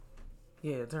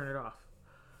Yeah, turn it off.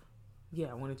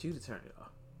 Yeah, I wanted you to turn it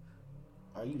off.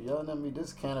 Are you yelling at me?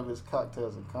 This cannabis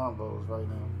cocktails and combos right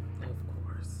now. Of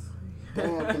course.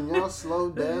 Damn, can y'all slow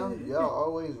down? Y'all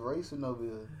always racing over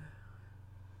here.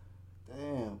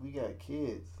 Damn, we got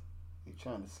kids. You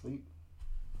trying to sleep?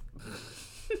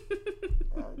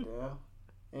 God damn.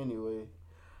 Anyway.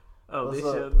 Oh, What's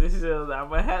this show, I'm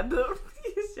gonna have to.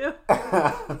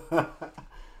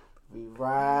 We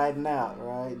riding out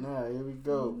right now. Here we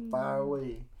go. Fire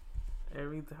away.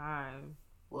 Every time.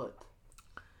 What?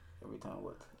 Every time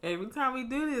what? Every time we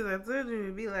do this, I told you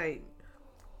it'd be like.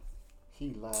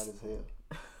 He lied as hell.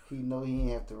 He know he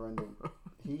ain't have to run the.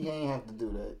 He ain't have to do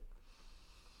that.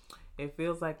 It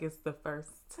feels like it's the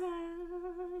first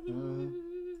time.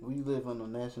 We live on the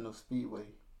National Speedway.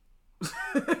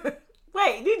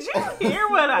 Wait, did you hear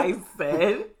what I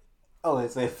said? Oh,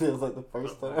 it feels like the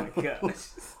first time. Oh my gosh.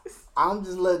 I'm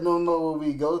just letting them know what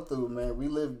we go through, man. We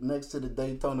live next to the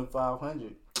Daytona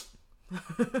 500.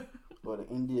 Or the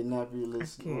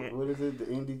Indianapolis. What is it? The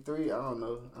Indy 3? I don't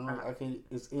know. I can't.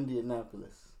 It's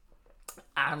Indianapolis.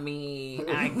 I mean,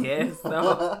 I guess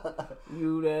so.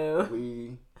 You know.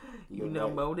 You know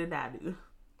right. more than I do.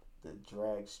 The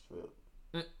drag strip.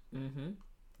 Mm-hmm.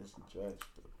 It's the drag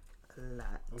strip. Lots.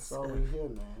 That's all we hear,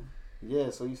 man.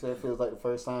 Yeah, so you said it feels like the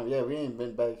first time. Yeah, we ain't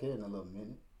been back here in a little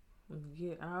minute.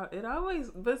 Yeah, it always,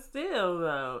 but still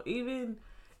though, even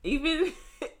if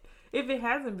it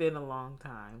hasn't been a long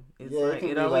time, it's like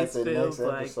it always like the feels next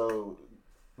like episode,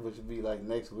 which would be like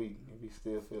next week, if we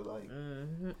still feel like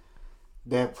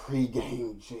that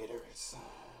pregame jitters.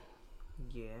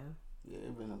 Yeah. Yeah,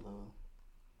 it's been a little.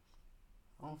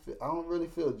 I don't really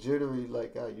feel jittery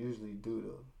like I usually do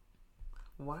though.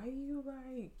 Why you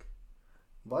like?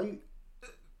 Why you?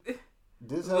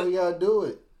 This how we gotta do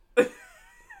it.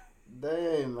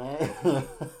 Dang, man.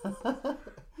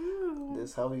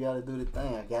 This how we gotta do the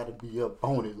thing. I gotta be up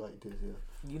on it like this here.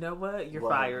 You know what? You're Wow.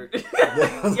 fired.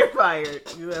 You're fired.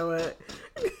 You know what?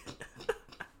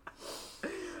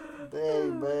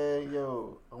 Dang, man,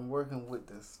 yo, I'm working with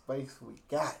the space we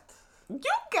got. You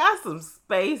got some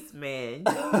space, man.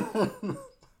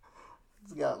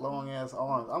 He's got long ass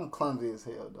arms. I'm clumsy as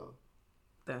hell though.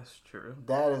 That's true.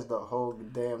 That is the whole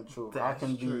damn truth. I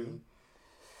can true.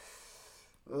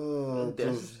 be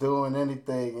just doing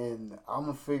anything, and I'm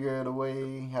gonna figure out a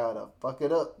way how to fuck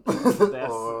it up.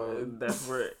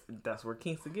 That's where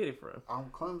Kingston get it from.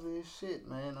 I'm clumsy as shit,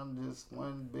 man. I'm just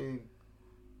one big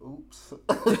oops.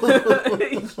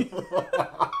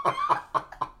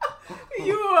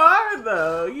 You are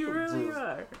though. You really Just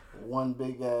are. One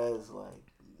big ass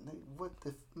what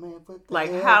the man? What the Like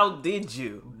hell? how did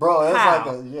you, bro? That's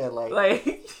how?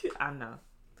 like I know.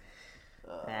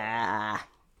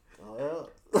 Well.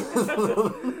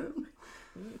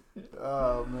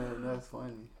 Oh man, that's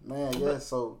funny, man. Yeah.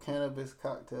 So cannabis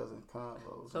cocktails and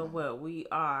combos. So man. what? We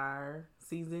are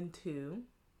season 2.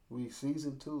 We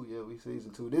season 2. Yeah, we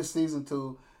season 2. This season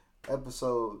 2,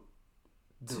 episode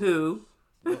 2.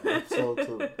 Yeah, episode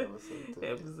 2.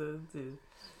 Episode 2.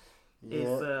 Yeah.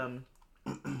 It's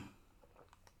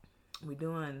we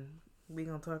gonna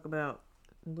talk about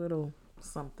a little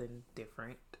something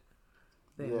different.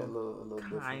 A little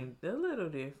different. A little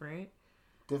different.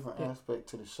 Different aspect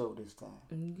to the show this time.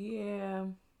 Yeah.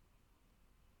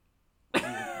 It's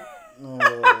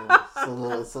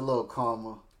a little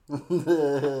calmer.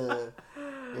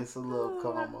 It's a little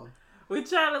calmer. We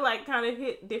try to like kind of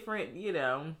hit different, We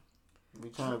trying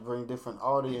to bring different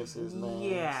audiences, man.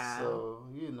 Yeah. So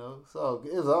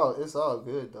it's all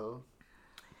good though.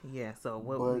 Yeah. So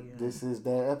this is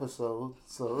that episode.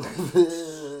 So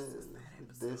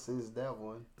this is that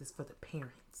one. This for the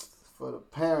parents. For the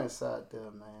parents out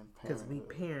there, man. Because we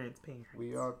parents.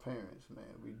 We are parents, man.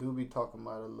 We do be talking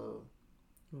about little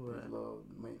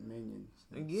minions.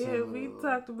 Yeah, we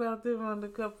talked about them on a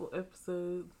couple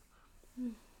episodes.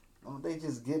 Don't they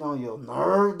just get on your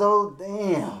nerve though?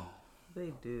 Damn.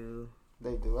 They do. I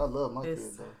love my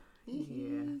kids though.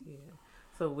 Yeah.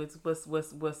 So what's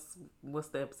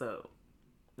the episode?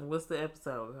 What's the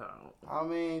episode called? I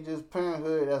mean, just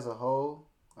parenthood as a whole.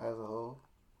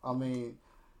 I mean,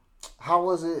 how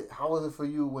was it for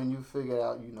you when you figured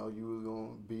out, you were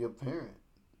gonna be a parent?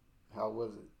 How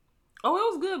was it? Oh, it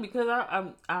was good because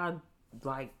I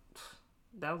like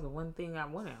that was the one thing I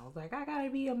wanted. I was like, I gotta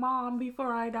be a mom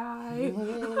before I die.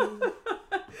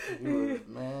 You was,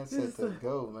 man, set to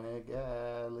go, man.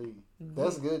 Golly,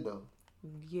 that's good though.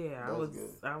 Yeah, Good.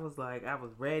 I was like, I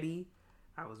was ready.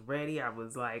 I was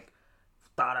like,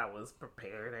 thought I was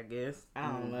prepared. I guess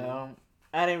I don't know.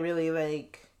 I didn't really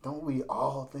like. Don't we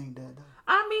all think that though?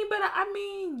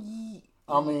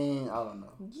 I mean, I don't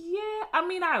know. Yeah, I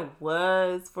mean, I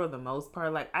was for the most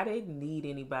part. Like, I didn't need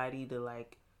anybody to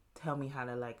like tell me how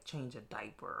to like change a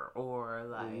diaper or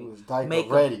like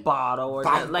make ready. A bottle or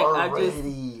diaper like I just.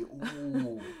 Ready.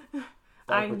 Ooh.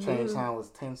 Diaper change time was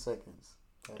 10 seconds.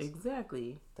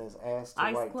 Exactly. That's ass to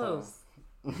eyes white closed.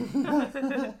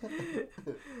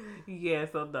 Yeah,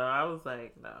 so no, I was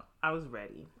like, no, I was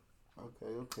ready.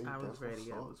 Okay. I was ready.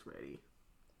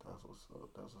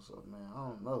 That's what's up, man. I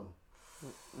don't know.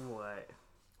 What?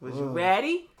 Was you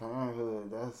ready?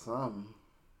 Parenthood, that's something.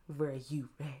 Were you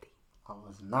ready? I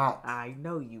was not. I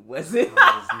know you wasn't.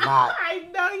 I was not. I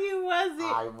know you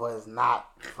wasn't. I was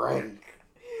not ready.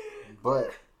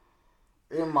 But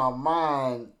in my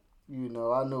mind, you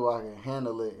know, I knew I could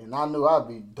handle it, and I knew I'd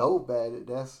be dope at it.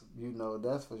 That's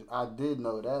for I did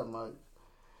know that much,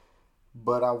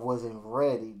 but I wasn't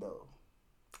ready though.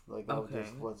 Like I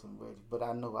just wasn't ready. But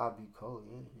I know I'd be cold.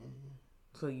 Yeah.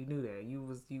 So you knew that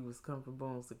you was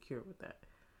comfortable and secure with that.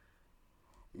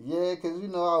 Yeah, cause you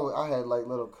know I had like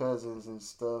little cousins and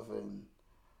stuff, and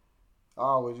I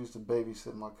always used to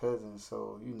babysit my cousins.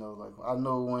 So you know, like I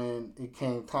know when it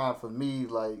came time for me,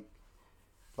 like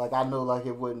I know like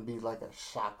it wouldn't be like a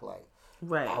shock, like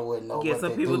right. I wouldn't know. Yeah, what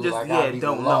some to people do. just like,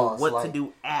 don't know what to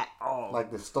do at all.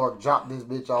 Like the stork dropped this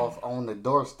bitch off on the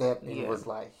doorstep and was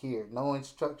like, "Here, no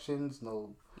instructions,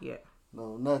 no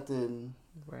nothing."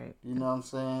 Right. You know what I'm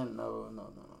saying? No.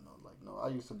 Like no, I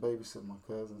used to babysit my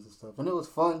cousins and stuff, and it was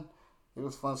fun.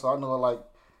 So I know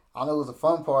it was a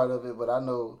fun part of it, but I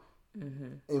know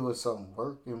it was some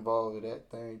work involved with that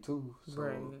thing too. So,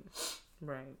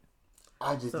 right.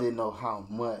 I just didn't know how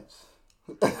much.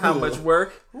 How much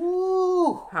work?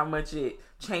 Ooh. How much it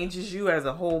changes you as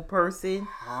a whole person?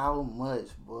 How much,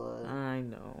 boy? I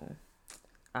know.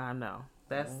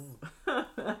 That's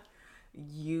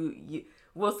you.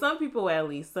 Well, some people at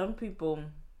least. Some people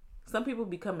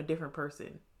become a different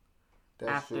person.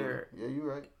 That's after. True. Yeah,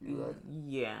 you're right.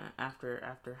 Yeah,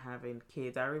 after having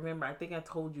kids. I remember. I think I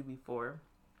told you before.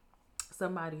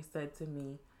 Somebody said to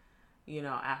me, you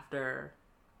know, after,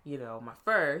 you know, my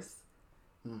first.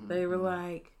 They were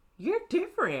like, "You're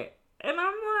different," and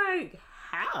I'm like,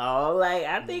 "How?" Like,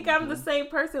 I think I'm the same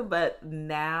person, but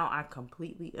now I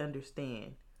completely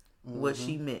understand what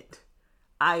she meant.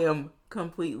 I am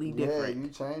completely different. Yeah, you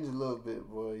change a little bit,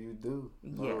 boy. You do.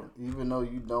 Yeah. Even though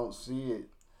you don't see it,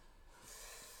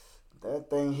 that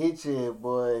thing hit you,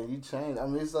 boy. You change. I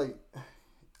mean, it's like,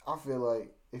 I feel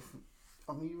like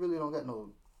you really don't got no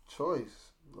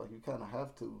choice. Like, you kind of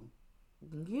have to.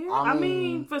 Yeah, I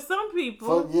mean, for some people.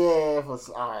 All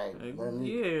right. Let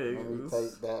me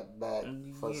take that back.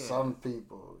 For some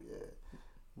people, yeah.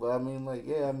 But I mean, like,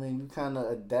 you kind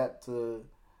of adapt to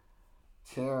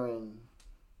caring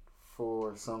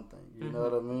for something. You know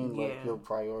what I mean? Like, your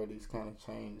priorities kind of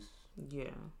change. Yeah.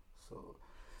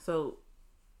 So,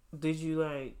 did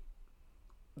you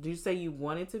say you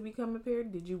wanted to become a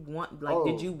parent? Did you want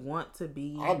to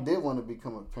be? I did want to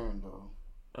become a parent, though.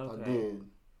 Okay. I did.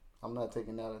 I'm not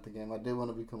taking that out the game. I did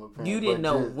want to become a parent. You didn't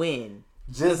know when.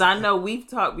 Because I know we've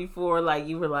talked before, like,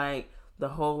 you were like, the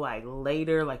whole, like,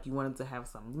 later, like, you wanted to have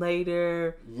some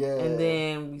later. Yeah. And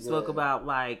then we spoke about,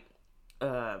 like,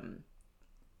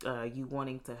 you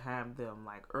wanting to have them,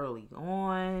 like, early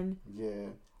on. Yeah.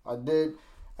 I did.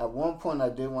 At one point, I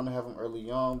did want to have them early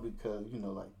on because, you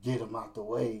know, like, get them out the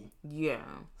way. Yeah.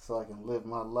 So I can live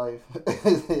my life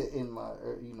in my,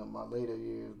 my later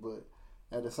years. But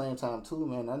at the same time, too,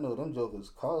 man, I know them jokers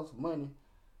cost money.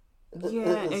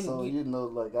 Yeah. So, you know,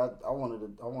 like, I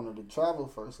wanted to travel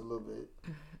first a little bit.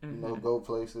 You know, go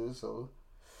places. So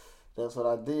that's what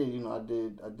I did. You know, I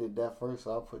did that first.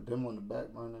 So I put them on the back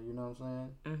burner. You know what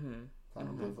I'm saying? Kind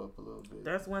of live up a little bit.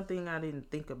 That's one thing I didn't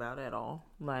think about at all.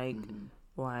 Like,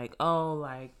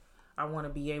 I want to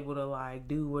be able to, like,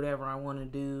 do whatever I want to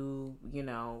do, you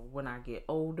know, when I get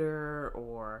older,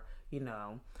 or, you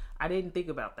know, I didn't think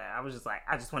about that. I was just like,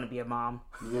 I just want to be a mom.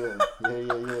 Yeah.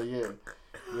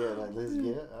 Yeah, like, I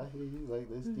hear you. Like,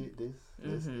 let's get this.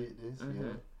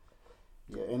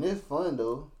 Yeah, and it's fun,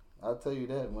 though. I'll tell you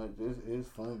that much. It's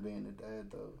fun being a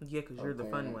dad, though. Yeah, because you're the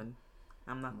fun one.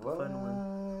 I'm not the fun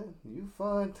one. You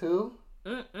fun, too.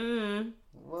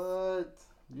 What?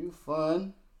 You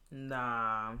fun?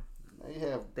 Nah. They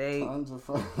have tons of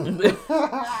fun.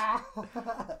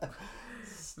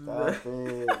 Stop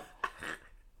it.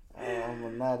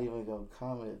 I'm not even going to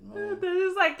comment, man.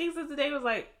 It's like, Kingston today was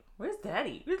like, where's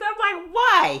Daddy? I'm like,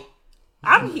 why?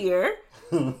 I'm here.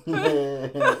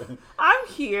 I'm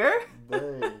here.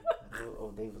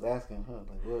 They was asking her,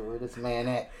 like, where this man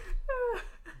at?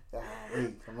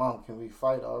 Come on, can we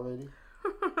fight already?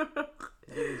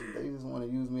 They just want to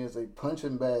use me as a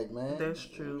punching bag, man. That's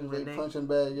true. When they punching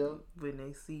bag, yo. When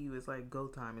they see you, it's like go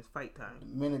time. It's fight time.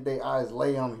 The minute they eyes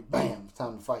lay on me, bam, it's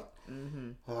time to fight.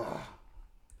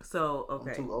 So okay.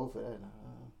 I'm too old for that.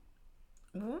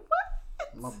 What?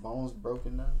 My bones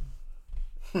broken down.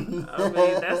 I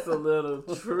mean, that's a little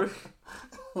true.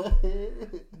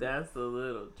 That's a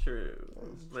little true.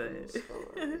 But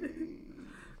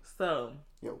so,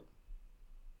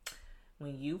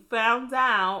 when you found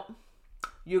out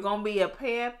you're gonna be a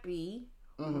pappy,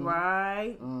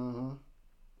 right? Mm-hmm.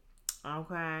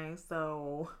 Okay,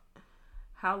 so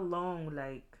how long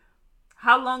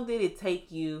did it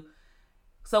take you?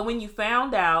 So when you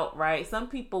found out, right, some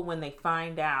people, when they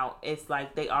find out, it's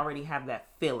like they already have that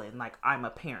feeling, like I'm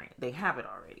a parent. They have it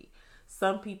already.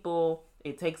 Some people,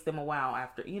 it takes them a while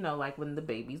after, like when the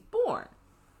baby's born,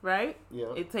 right?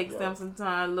 Yeah. It takes them some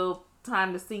time, a little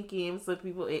time to sink in. Some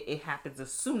people, it happens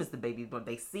as soon as the baby's born.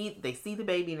 They see the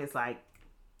baby and it's like,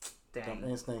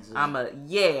 dang,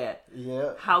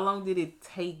 yeah. How long did it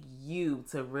take you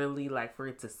to really, like, for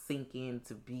it to sink in,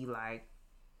 to be like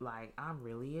I'm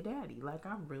really a daddy, like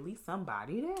I'm really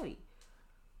somebody daddy?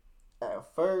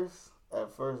 At first,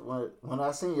 when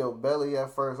I seen your belly,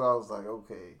 at first I was like,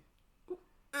 okay,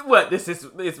 what,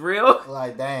 it's real?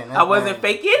 Like, dang, I wasn't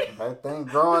faking. That thing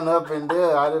growing up in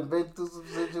there, I done been through some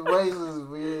situations.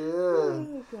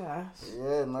 Oh gosh.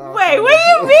 Yeah. Nah, wait, what do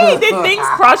you mean? Did things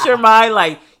cross your mind?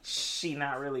 Like, she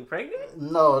not really pregnant?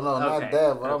 No, not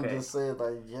that. But I'm just saying,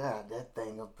 like, yeah, that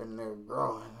thing up in there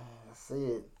growing. Man, I see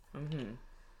it. Mm-hmm.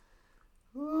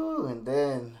 Ooh, and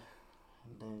then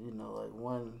like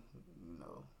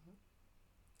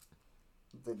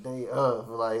the day of,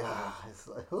 like, it's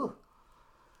like, whew.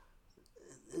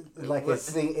 Like it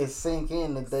sink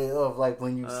in the day of, like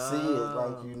when you see it,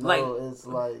 like it's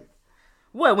like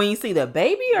what, when you see the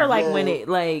baby, or like when it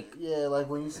like like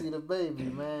when you see the baby,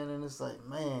 man, and it's like,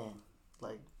 man,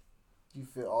 like you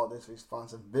feel all this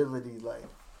responsibility, like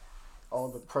all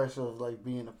the pressure of like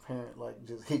being a parent, like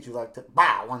just hit you like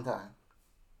bow one time.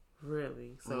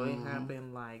 Really? So it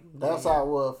happened like that's how it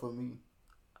was for me.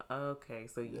 Okay,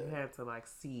 so you had to like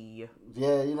see.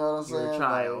 Yeah, you know what I'm saying? Your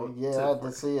child. Like, I had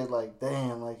to see it, like,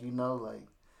 damn, like, like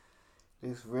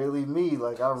it's really me.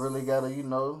 Like, I really gotta,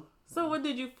 So what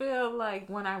did you feel like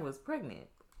when I was pregnant?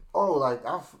 Oh, like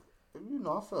I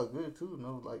felt good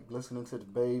too. Like listening to the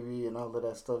baby and all of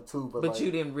that stuff too. But like, you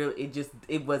didn't really.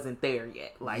 It wasn't there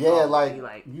yet. Like, yeah, like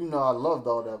I loved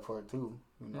all that part too.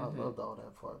 I loved all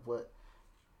that part, but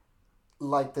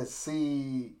like to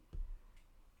see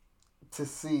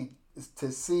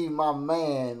my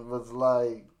man was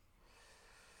like,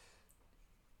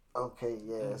 okay,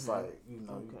 yeah, it's like, you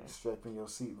strapping your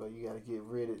seat, but you got to get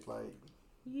rid of it, like,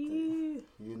 yeah.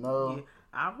 Yeah.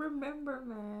 I remember,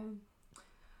 man.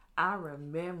 I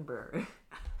remember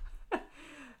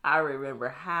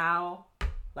how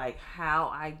I,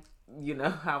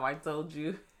 how I told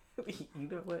you, you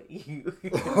know what,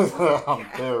 I'm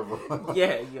terrible.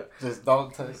 Yeah. Just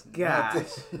don't touch me.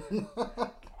 Gosh.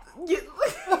 You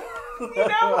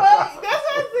know what? That's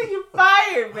how I say you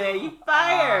fired, man. You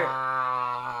fired.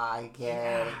 I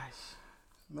can't. Gosh.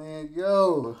 Man,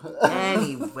 yo.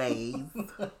 Anyways.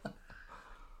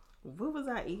 What was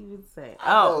I even saying?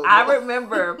 Oh, I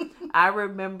remember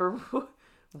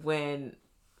when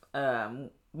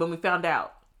we found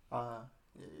out. Yeah.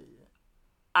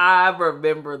 I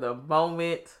remember the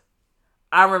moment.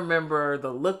 I remember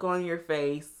the look on your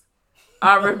face.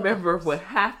 I remember what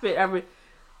happened.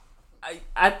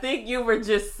 I think you were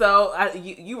just so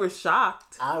you were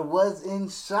shocked. I was in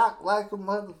shock like a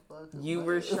motherfucker. You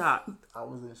were shocked. I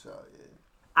was in shock. Yeah.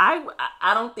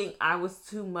 I don't think I was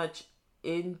too much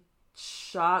in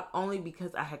shock, only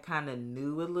because I had kind of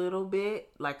knew a little bit,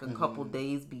 like a couple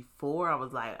days before. I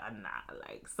was like, nah,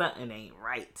 like something ain't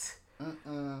right. But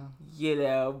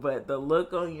the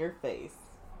look on your face.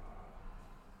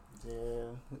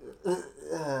 Yeah.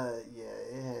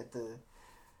 It had to.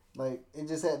 Like, it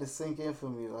just had to sink in for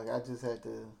me. Like, I just had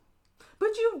to.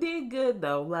 But you did good,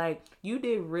 though. Like, you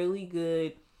did really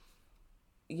good,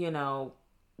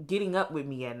 getting up with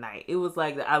me at night. It was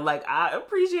like, I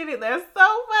appreciated that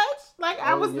so much. Like,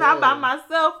 I was not by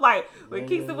myself. Like, when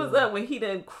Keisha was up, when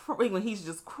he's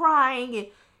just crying, and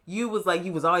you was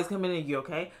always coming in, you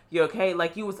okay? You okay?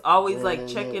 Like, you was always,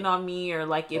 checking on me, or,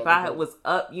 like, if I was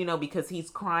up, because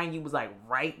he's crying, you was, like,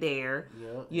 right there,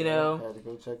 you know? I had to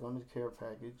go check on the care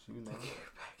package, Care package.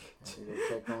 I had to go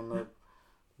check on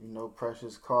the,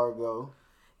 precious cargo.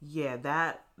 Yeah,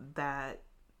 that,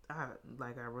 I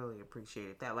really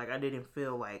appreciated that. Like, I didn't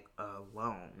feel, like,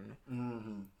 alone.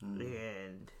 Mm-hmm.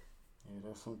 And... yeah,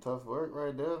 that's some tough work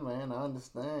right there, man. I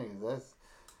understand.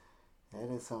 That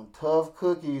is some tough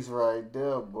cookies right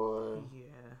there, boy.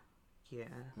 Yeah.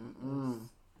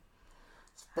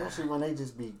 Especially when they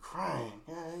just be crying.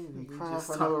 Yeah, they be crying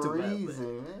for no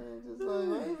reason, man. Just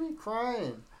like, they be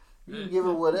crying. You can give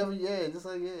them whatever, just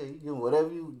like, you give them whatever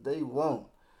they want.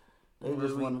 They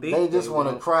just want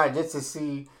to cry just to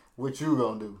see what you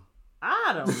gonna do.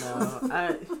 I don't know.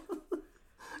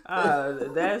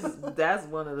 That's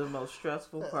one of the most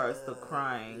stressful parts, the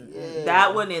crying. Yeah.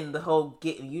 That one and the whole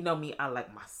getting. You know me, I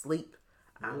like my sleep.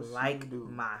 Yes, I like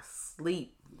my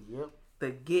sleep. Yep.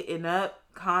 The getting up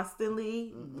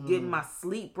constantly, getting my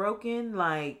sleep broken.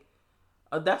 Like,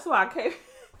 that's why I can't.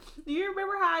 Do you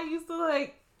remember how I used to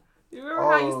like? You remember how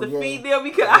I used to feed them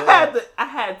because I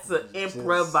had to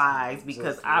improvise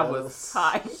because I was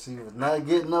tired. She was not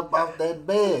getting up off that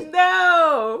bed.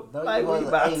 No, like we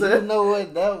about to. You know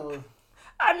what that was?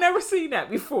 I never seen that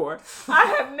before. I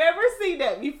have never seen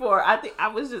that before. I think I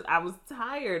was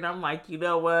tired. I'm like, you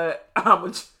know what?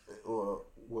 Well,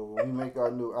 when we make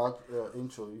our new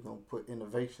intro, you're gonna put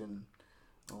innovation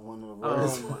on one of the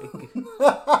words.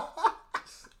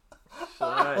 Oh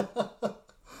my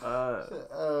god!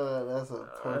 That's a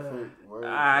perfect word.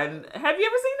 Have you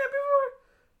ever seen that before?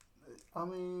 I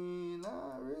mean,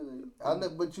 not really. But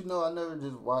I never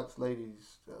just watched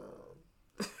ladies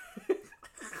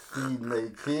feeding their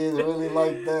kids really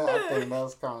like that. I think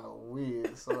that's kind of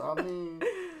weird. So I mean,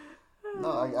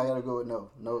 no, I gotta go with no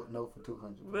for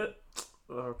 200. But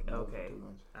okay.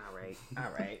 All right.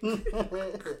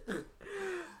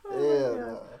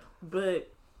 Yeah.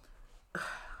 But I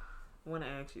want to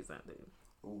ask you something.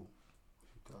 Ooh,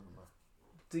 what you talking about?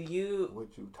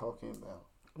 What you talking about?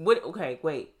 Okay,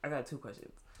 wait. I got 2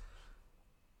 questions.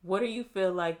 What do you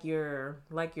feel like your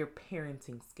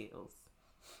parenting skills?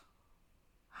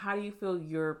 How do you feel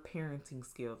your parenting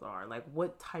skills are? Like,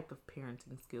 what type of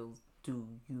parenting skills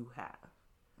do you have?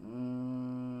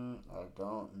 I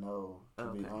don't know.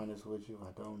 To be honest with you,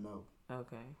 I don't know.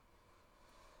 Okay.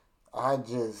 I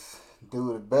just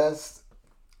do the best.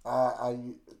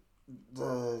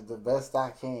 The best I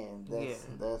can.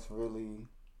 That's really.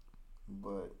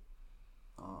 But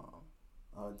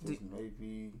I just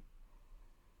maybe.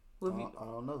 I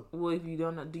don't know. Well, if you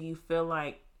don't know, do you feel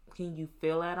like? Can you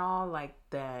feel at all like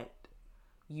that?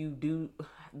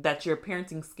 That your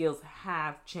parenting skills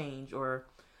have changed, or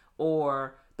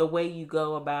the way you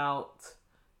go about,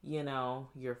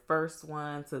 your first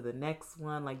one to the next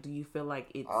one. Like, do you feel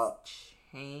like it's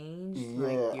changed? Yeah,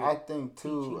 like I think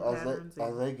too. As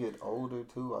they get older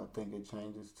too, I think it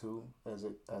changes too. As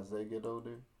they get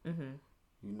older,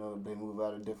 they move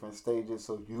out of different stages,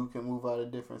 so you can move out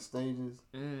of different stages.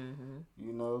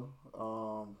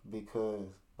 Because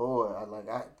boy, I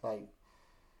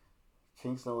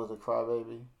Kingston was a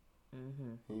crybaby.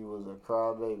 He was a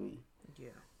crybaby.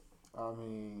 Yeah. I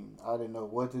mean, I didn't know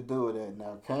what to do with that.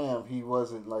 Now Cam, he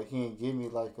wasn't like, he didn't give me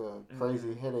like a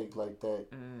crazy headache like that.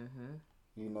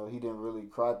 He didn't really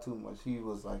cry too much. He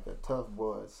was like a tough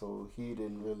boy, so he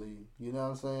didn't really, you know what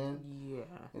I'm saying?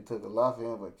 Yeah. It took a lot for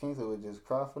him, but Kingston would just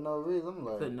cry for no reason. I'm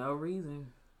like, for no reason.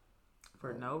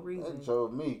 That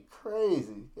drove me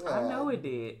crazy. God, I know it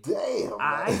did. Damn.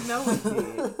 I know it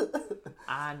did.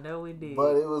 I know it did.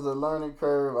 But it was a learning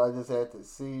curve. I just had to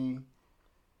see.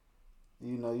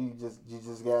 You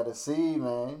just gotta see,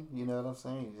 man. You know what I'm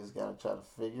saying? You just gotta try to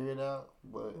figure it out.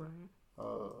 But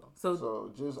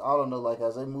so just, I don't know. Like,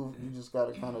 as they move, you just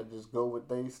gotta kind of just go with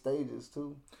their stages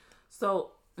too.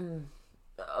 So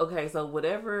okay, so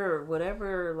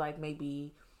whatever like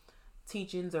maybe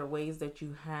teachings or ways that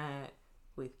you had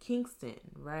with Kingston,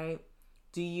 right?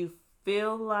 Do you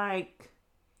feel like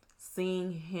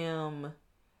seeing him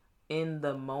in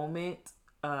the moment,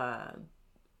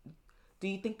 do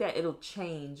you think that it'll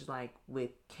change like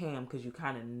with Cam, because you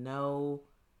kind of know?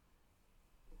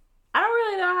 I don't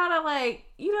really know how to, like,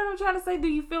 you know what I'm trying to say? Do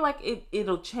you feel like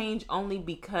it'll change only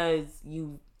because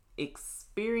you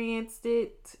experienced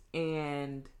it,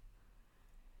 and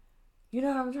you know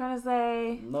what I'm trying to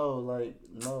say?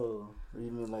 No. You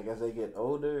mean like as they get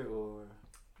older, or?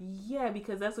 Yeah,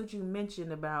 because that's what you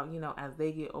mentioned about, as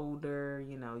they get older,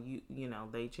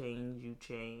 they change, you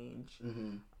change.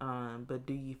 But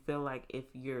do you feel like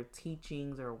if your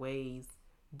teachings or ways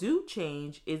do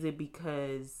change, is it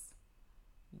because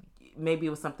maybe it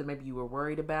was something maybe you were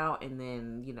worried about, and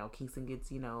then, Kingston gets,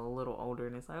 a little older,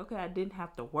 and it's like, okay, I didn't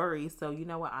have to worry, so you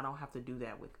know what, I don't have to do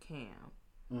that with Cam.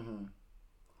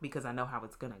 Because I know how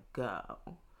it's gonna go.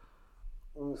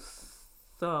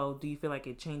 So, do you feel like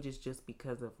it changes just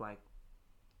because of, like,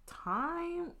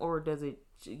 time, or does it,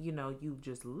 you know, you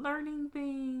just learning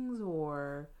things,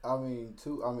 or? I mean,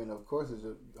 of course,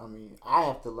 I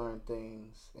have to learn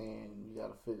things, and you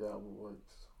got to figure out what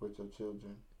works with your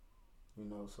children. You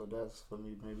know, so that's for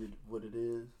me maybe what it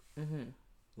is. Mm-hmm.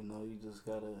 You know, you just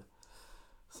gotta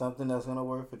something that's gonna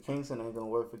work for Kingston ain't gonna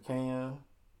work for Cam.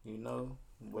 You know,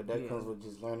 but that comes with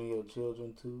just learning your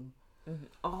children too. Mm-hmm.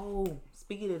 Oh,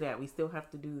 speaking of that, we still have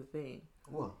to do the thing.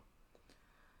 What?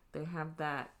 They have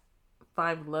that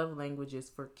 5 love languages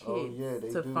for kids. Oh, yeah, they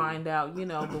to do. Find out, you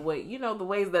know, the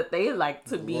ways that they like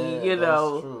to be,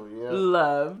 that's true. Yeah.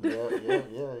 Loved. Yeah.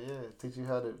 Teach you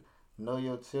how to know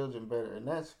your children better, and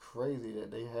that's crazy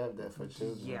that they have that for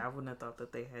children. Yeah, I wouldn't have thought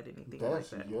that they had anything that's like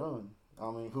that. That's young.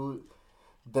 I mean,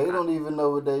 they don't even know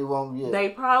what they want yet. They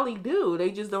probably do.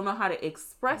 They just don't know how to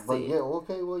express but it. Yeah,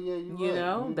 okay, well, yeah, you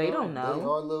know, they don't know. They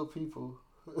are little people.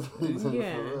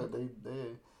 Yeah. They.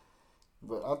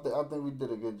 But I think we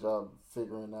did a good job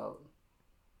figuring out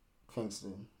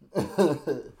Kingston.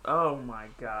 Oh my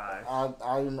God.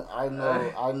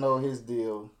 I know his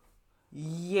deal.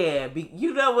 Yeah,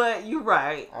 you know what? You're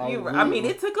right. I mean,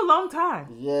 it took a long time.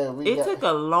 Yeah, it took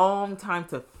a long time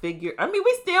to figure. I mean,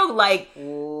 we still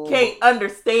can't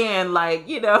understand,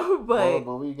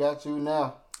 but we got you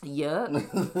now. Yep.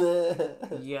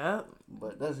 Yep.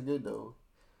 But that's good though.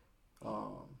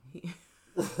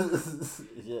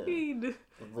 Yeah.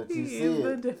 But you see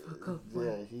the difficult one.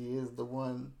 Yeah, he is the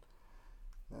one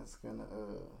that's gonna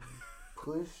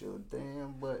push your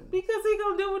damn button. Because he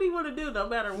gonna do what he want to do no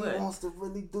matter what. He wants to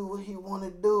really do what he want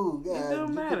to do, guys. It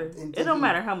don't matter. It don't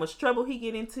matter how much trouble he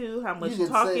get into, how much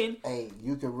talking. Hey,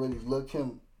 you can really look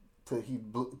him till you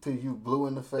blue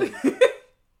in the face.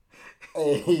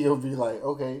 And he'll be like,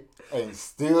 okay, and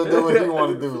still do what he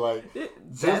want to do, like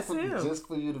just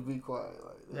for you to be quiet,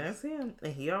 like that's him.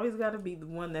 And he always got to be the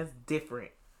one that's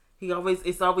different.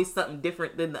 It's always something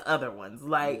different than the other ones.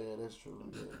 Like yeah, that's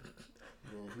true.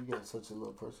 Yeah, he got such a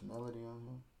little personality on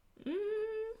him.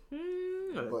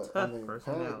 But tough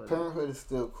personality. Parenthood is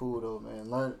still cool though, man.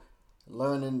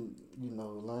 Learning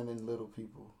little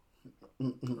people.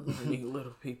 Learning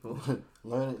little people.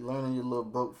 learning your little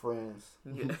broke friends.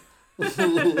 Yeah.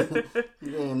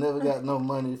 You ain't never got no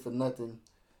money for nothing,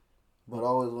 but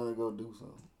always want to go do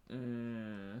something.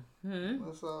 Mm-hmm.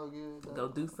 That's all good. Go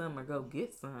do something or go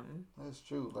get something. That's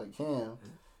true. Like Cam,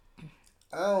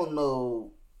 I don't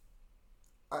know.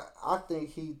 I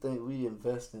think we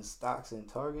invest in stocks in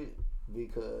Target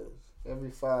because every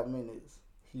 5 minutes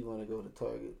he want to go to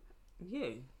Target.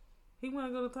 Yeah, he want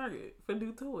to go to Target for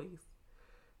new toys.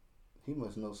 He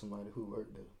must know somebody who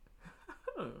worked there.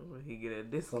 He get a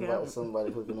discount.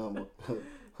 Somebody hooking him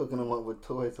up with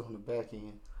toys on the back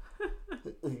end.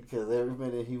 Because every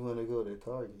minute he want to go to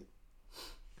Target.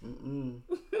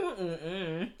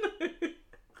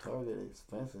 Target is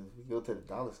expensive. We go to the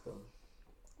dollar store.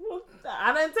 Well,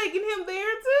 I done taken him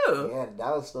there too. Yeah, the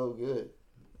dollar store good.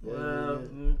 Yeah,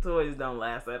 toys don't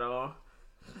last at all.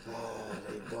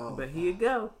 They don't. But he'll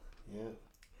go. Yeah.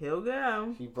 He'll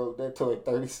go. He broke that toy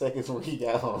 30 seconds when he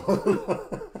got home.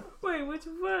 Wait, which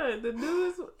one? The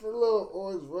newest? The little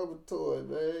orange rubber toy,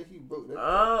 man. He broke that.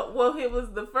 Well, it was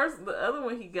the other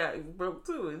one he broke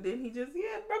too, and then he just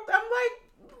broke. I'm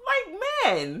like,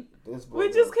 man, we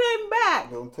just came back.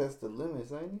 Don't test the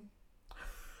limits, ain't he?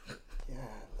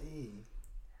 Golly.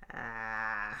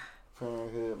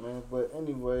 Parenthood, man. But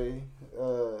anyway,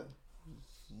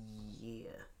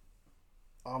 yeah.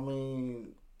 I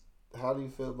mean, how do you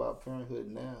feel about Parenthood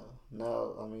now?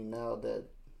 Now that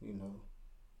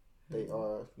they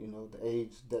are, the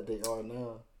age that they are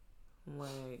now.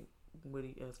 Like,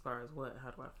 as far as what?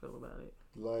 How do I feel about it?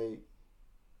 Like,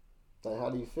 how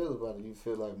do you feel about it? You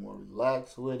feel like more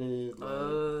relaxed with it?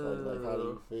 Like how do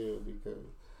you feel? Because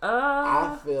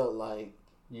I felt like,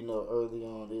 early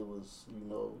on it was,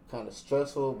 kind of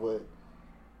stressful, but,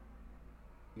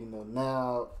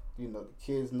 now, the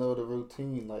kids know the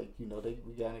routine. Like, we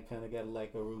kind of got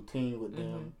like a routine with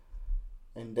them,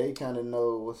 and they kind of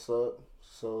know what's up.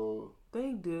 So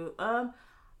they do. I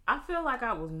feel like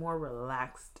I was more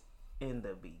relaxed in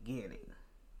the beginning.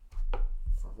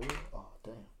 For real? Oh,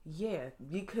 damn. Yeah,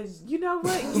 because you know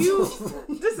what?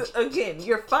 This is, again,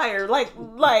 you're fired. Like. What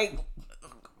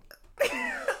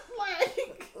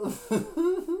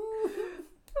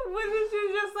did you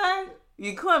just say?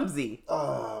 You clumsy.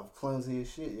 Clumsy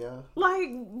as shit, y'all. Like,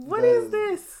 what is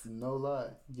this? No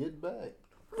lie. Get back.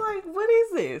 Like, what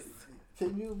is this?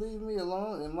 Can you leave me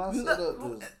alone? And my setup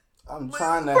is... I'm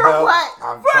trying to help. What?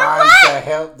 I'm trying to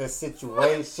help the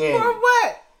situation. For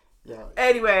what? Yeah.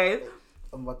 Anyways.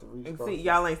 I'm about to reach. See,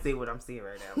 y'all ain't see what I'm seeing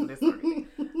right now. But it's okay.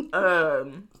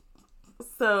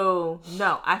 So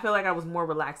no, I feel like I was more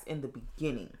relaxed in the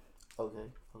beginning.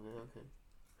 Okay.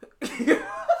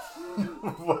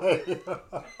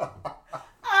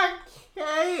 I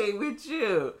can't with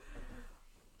you.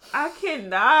 I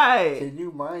cannot. Can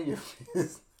you mind your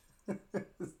business?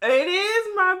 It is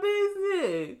my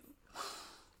business.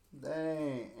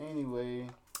 Dang.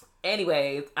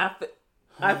 Anyways, I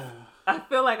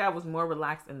feel like I was more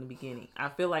relaxed in the beginning. I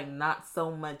feel like not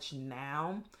so much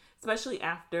now, especially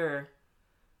after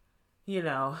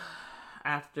the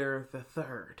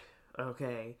third.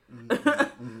 Okay.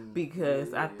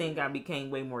 Because I think I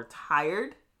became way more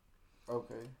tired.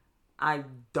 Okay. I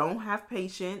don't have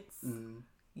patience. I'm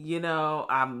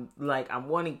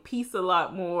wanting peace a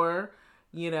lot more.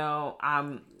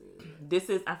 I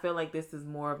feel like this is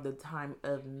more of the time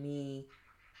of me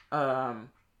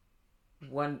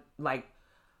wondering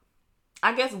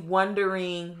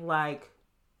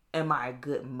am I a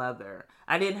good mother?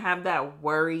 I didn't have that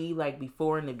worry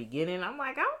before in the beginning. I'm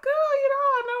like, I'm good,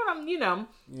 I know what I'm, Yeah,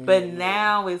 but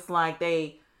now it's like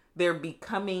they're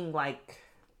becoming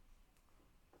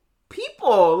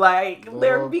people,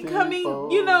 they're becoming,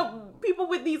 people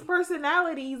with these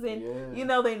personalities, and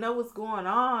they know what's going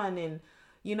on, and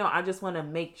I just want to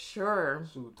make sure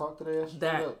talk to that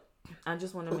that I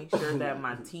just want to make sure that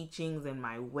my teachings and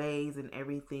my ways and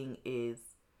everything is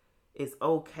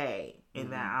okay,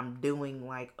 and that I'm doing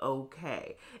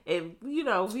okay. And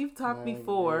we've talked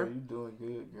before. Yeah, you doing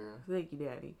good, girl. Thank you,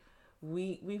 Daddy.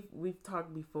 We've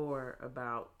talked before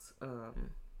about about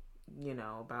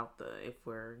if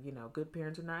we're good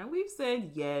parents or not. And we've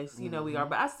said yes, we are,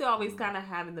 but I still always kind of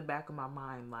have in the back of my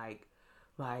mind like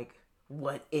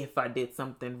what if I did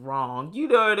something wrong? You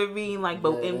know what I mean?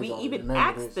 And we even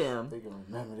asked them. They gonna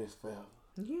remember this forever.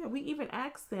 Yeah, we even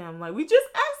asked them. We just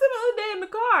asked them the other day in the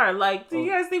car. Do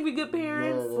you guys think we good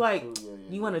parents?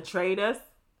 You want to trade us?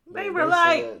 They were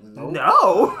like,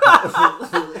 no.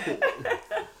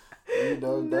 They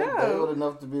old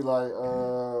enough to be like,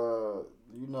 I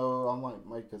might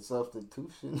make a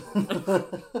substitution.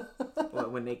 Well,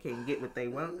 when they can't get what they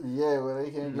want? Yeah, when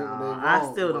they can't get what they want. I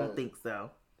still don't think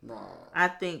so. Nah. I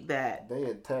think that they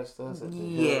attached us at the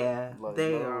hip,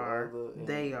 they are.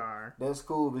 They are. That's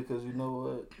cool because you know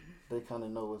what? They kind of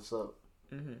know what's up.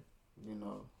 Mm-hmm.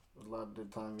 A lot of the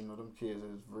time, them kids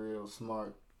is real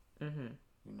smart. Mm-hmm.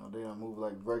 They don't move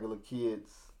like regular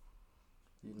kids.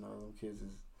 Them kids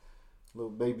is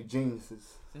little baby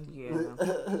geniuses. Yeah.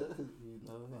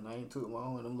 And I ain't took my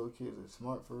own. Them little kids are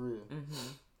smart for real.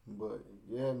 Mm-hmm. But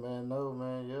yeah, man,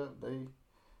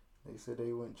 they said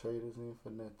they wouldn't trade us in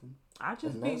for nothing.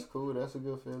 That's cool. That's a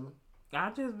good feeling. I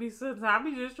be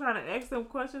just trying to ask them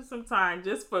questions sometimes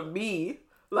just for me.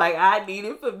 I need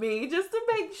it for me just to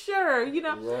make sure,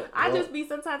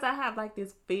 sometimes I have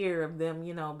this fear of them,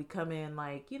 becoming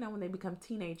when they become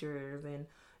teenagers and,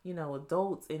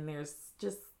 adults, and there's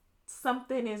just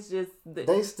something is just.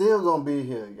 They still gonna be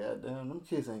here, goddamn. Them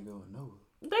kids ain't going nowhere.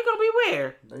 They gonna be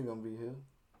where? They gonna be here.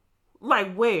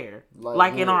 Where?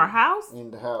 In our house?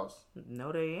 In the house.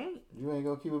 No, they ain't. You ain't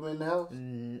gonna keep them in the house?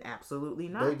 Absolutely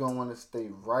not. They gonna want to stay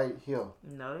right here.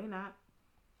 No, they not.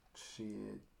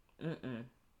 Shit.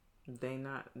 They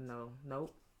not. No.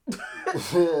 Nope.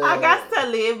 I got to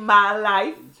live my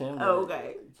life.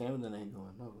 Okay. Camden ain't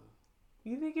going nowhere.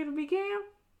 You think it'll be Cam?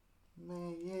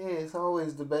 Man, yeah, it's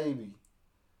always the baby.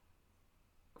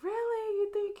 Really? You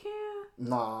think Cam?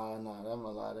 Nah, that's a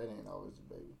lie. That ain't always the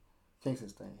baby.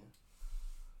 Kingston's staying here.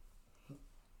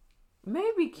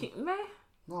 Maybe man.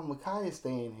 No, Micaiah's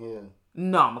staying here.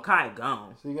 No, Micaiah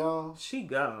gone. She gone? She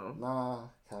gone. Nah,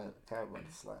 Kai went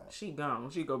to slide. She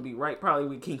gone. She gonna be probably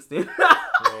with Kingston.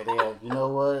 Yeah, they have. You know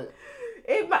what?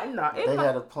 It might not. They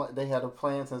had a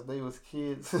plan since they was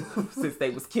kids. Since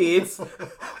they was kids.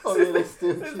 Oh yeah, they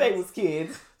still since they was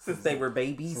kids. Since they were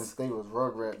babies. Since they was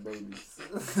Rugrat babies.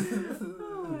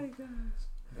 Oh my gosh.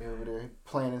 They over there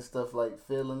planning stuff like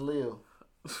Phil and Lil.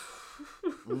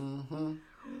 Mm-hmm.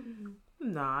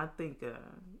 No, I think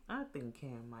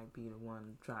Cam might be the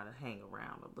one trying to hang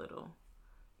around a little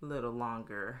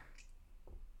longer.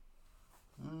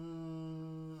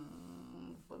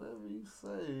 Whatever you say,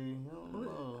 I don't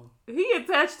know. He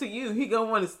attached to you. He gonna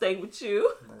want to stay with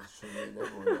you. That's true.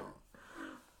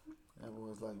 That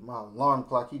boy's like my alarm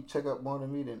clock. He check up more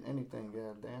than me than anything.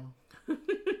 Goddamn.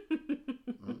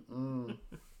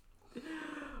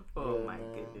 Oh yeah, my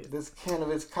goodness. This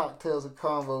Cannabis Cocktails and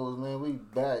Convos, man. We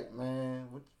back, man.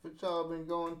 What y'all been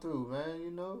going through,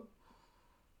 man?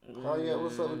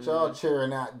 What's up with y'all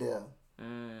cheering out there?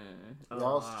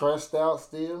 Y'all stressed out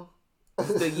still?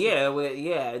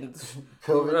 Yeah.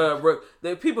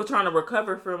 The people trying to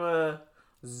recover from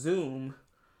Zoom.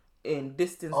 and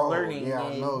distance learning. Yeah,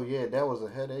 I know. Yeah, that was a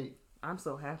headache. I'm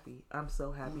so happy. I'm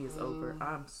so happy it's over.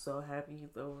 I'm so happy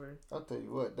it's over. I'll tell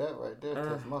you what, that right there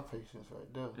tests my patience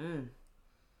right there.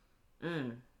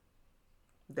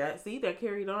 That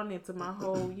carried on into my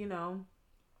whole,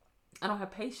 I don't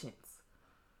have patience.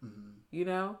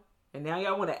 And now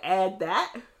y'all want to add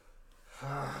that?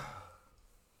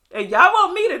 And y'all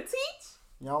want me to teach?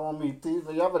 Y'all want me to teach?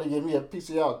 But y'all better give me a piece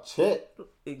of y'all check.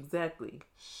 Exactly.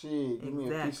 Shit, give me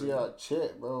a piece of y'all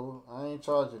check, bro. I ain't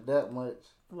charging that much.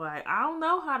 Like, I don't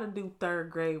know how to do third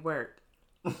grade work.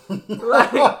 Like, you know what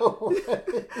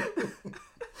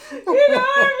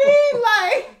I mean?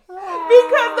 Like,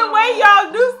 because the way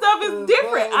y'all do stuff is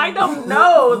different. I don't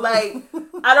know. Like,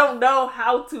 I don't know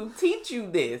how to teach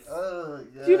you this.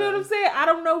 You know what I'm saying? I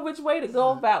don't know which way to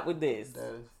go about with this.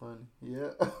 That is funny.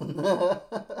 Yeah.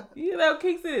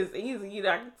 Kingston is easy.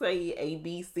 I can tell you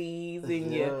ABCs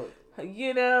and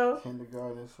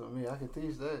kindergarten is for me. I can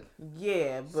teach that.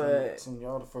 Yeah, but send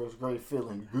y'all to first grade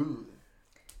feeling good.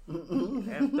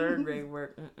 That third grade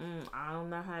work, I don't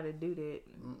know how to do that.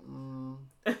 Man.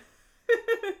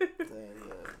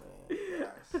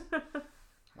 Gosh.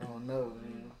 I don't know,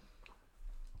 man.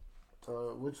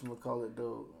 So, whatchamacallit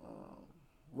though?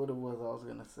 What it was I was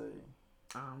gonna say.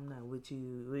 I don't know what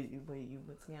you was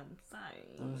gonna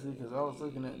say. Let me see, because I was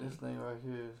looking at this thing right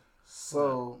here.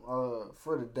 So,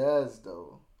 for the dads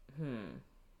though.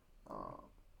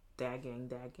 Dad gang.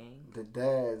 The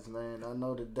dads, man. I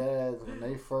know the dads when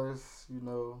they first,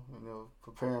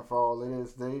 preparing for all of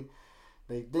this, they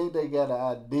think they got an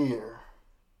idea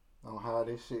on how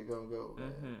this shit gonna go,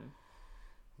 man.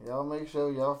 Y'all make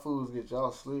sure y'all fools get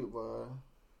y'all sleep, boy.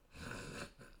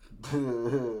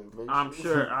 I'm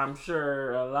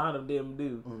sure a lot of them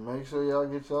do. Make sure y'all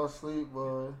get y'all sleep,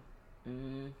 boy.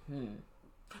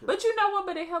 But you know what?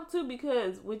 But it helped too,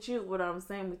 because what I'm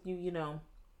saying with you,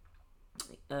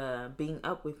 being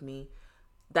up with me,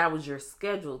 that was your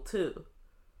schedule too.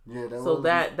 Yeah,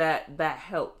 that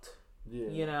helped. Yeah.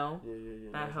 Yeah.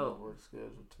 That helped. My work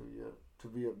schedule too. Yep. To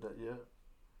be up that.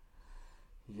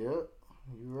 Yep.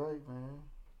 You right, man.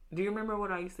 Do you remember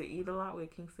what I used to eat a lot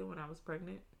with Kingston when I was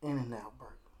pregnant? In-N-Out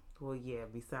burger. Well, yeah.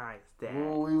 Besides that,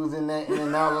 we was in that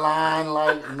In-N-Out line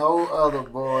like no other,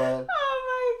 boy.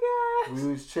 Oh my gosh.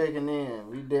 We was checking in.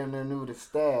 We damn near knew the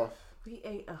staff. We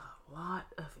ate a lot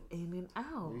of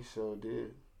In-N-Out. We sure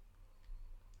did.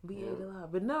 We ate a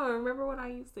lot. But no, remember when I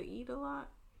used to eat a lot?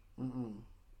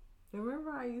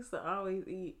 Remember I used to always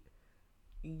eat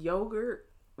yogurt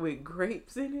with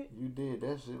grapes in it? You did.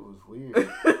 That shit was weird.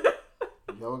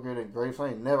 Yogurt and grapes. I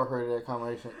ain't never heard of that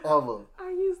combination ever. I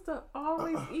used to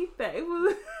always eat that. It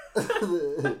was...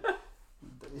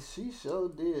 She sure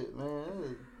did,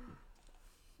 man.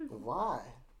 Why?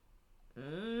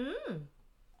 You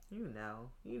know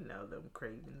them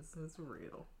cravings is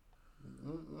real.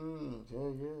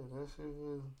 Yeah, that shit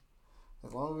is.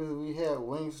 As long as we had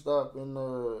Wingstop and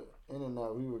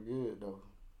In-N-Out, we were good though.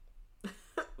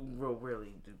 Well,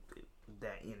 really,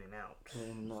 that In-N-Out.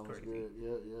 In-N-Out was good.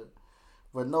 Yeah.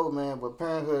 But no, man. But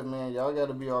parenthood, man, y'all got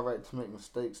to be all right to make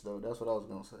mistakes though. That's what I was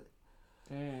gonna say.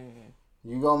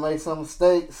 You gonna make some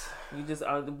mistakes. You just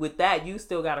with that, you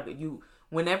still gotta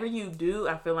Whenever you do,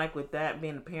 I feel like with that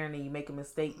being a parent and you make a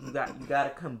mistake, you gotta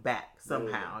come back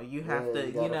somehow. You have to,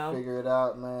 figure it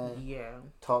out, man. Yeah.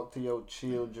 Talk to your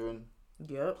children.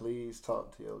 Yep. Please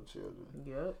talk to your children.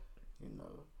 Yep.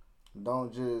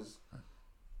 Don't just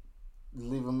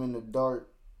leave them in the dark,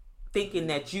 thinking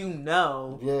that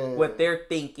what they're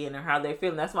thinking or how they're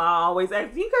feeling. That's why I always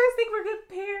ask, do you guys think we're good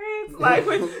parents? Like,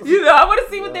 I want to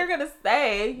see what they're gonna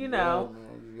say. Yeah,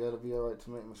 man, you gotta be alright to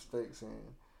make mistakes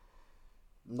and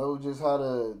know just how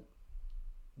to,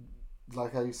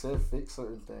 like how you said, fix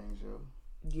certain things, yo.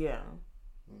 Yeah.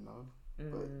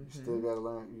 But you still gotta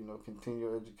learn, continue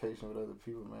your education with other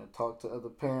people, man. Talk to other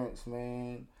parents,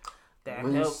 man. That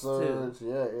helps too.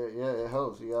 Yeah, it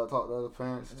helps. You gotta talk to other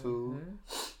parents too.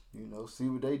 See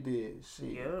what they did.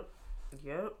 Shit.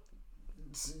 Yep.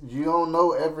 You don't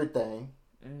know everything.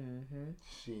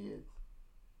 Shit.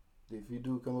 If you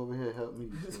do come over here, help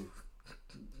me.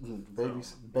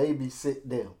 Babysit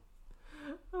them.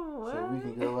 What? So we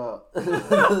can go out.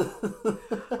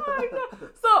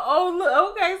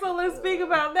 So let's speak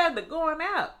about that. The going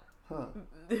out.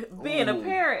 Being a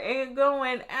parent and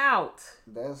going out.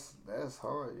 That's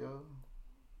hard, yo.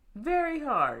 Very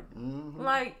hard.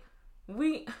 Like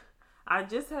I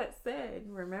just had said,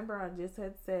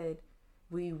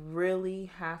 we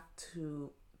really have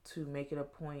to make it a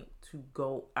point to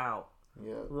go out.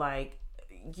 Yeah. Like,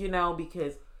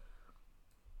 because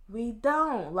we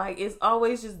don't. Like, it's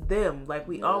always just them. Like,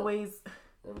 we always,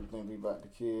 everything be about the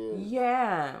kids.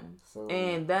 Yeah. So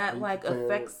and that like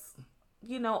affects,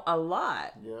 a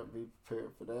lot. Yeah, be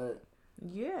prepared for that.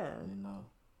 Yeah.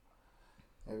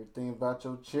 Everything about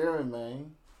your children,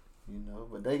 man.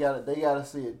 But they gotta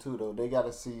see it too, though. They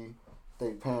gotta see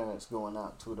their parents going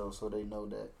out too, though, so they know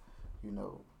that,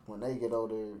 when they get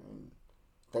older and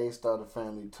they start a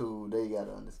family too, they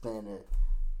gotta understand that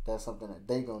that's something that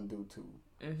they gonna do too.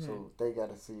 Mm-hmm. So they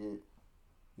gotta see it,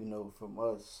 from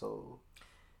us. So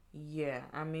yeah,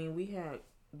 I mean, we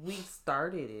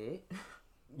started it.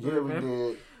 Yeah, we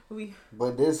did.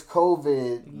 But this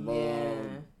COVID,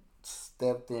 man,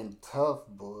 stepped in tough,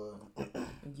 boy.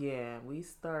 Yeah, we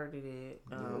started it.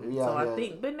 So I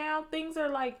think, but now things are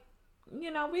like, we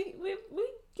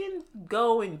can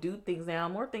go and do things now.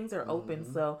 More things are open,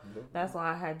 so that's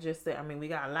why I had just said. I mean, we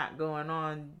got a lot going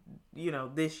on,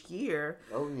 this year.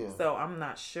 Oh yeah. So I'm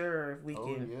not sure if we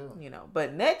can,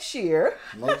 but next year.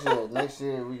 next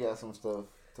year we got some stuff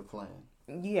to plan.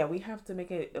 Yeah, we have to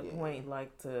make it a point,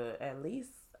 like, to at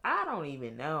least, I don't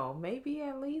even know, maybe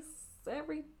at least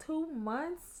every 2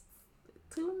 months.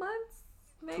 2 months,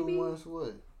 maybe. 2 months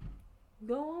what?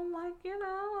 Go on, like,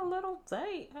 a little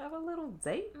date. Have a little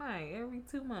date night every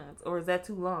 2 months. Or is that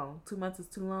too long? 2 months is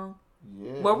too long?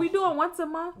 Yeah. Were we doing once a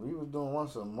month? We was doing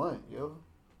once a month, yo.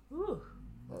 Ooh.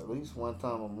 At least one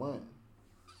time a month.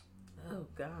 Oh,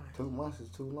 God. 2 months is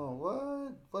too long.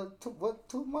 What? What?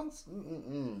 2 months?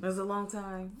 That's a long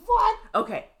time. What?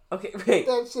 Okay, wait.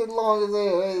 That shit long as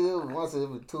hell. Hey, once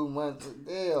every 2 months.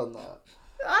 Hell no.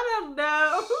 I don't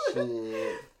know.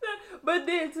 Shit. But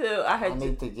then, too, I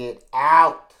need to get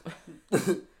out.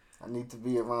 I need to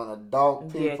be around adult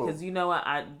people. Yeah, because you know what?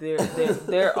 There's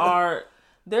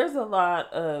a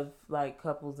lot of, like,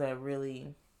 couples that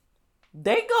really,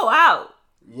 they go out.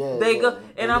 Yeah. They go,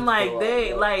 and I'm like,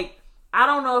 like, I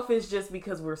don't know if it's just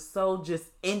because we're so just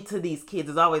into these kids.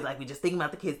 It's always like we just think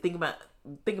about the kids, think about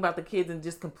the kids, and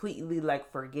just completely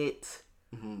like forget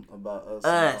about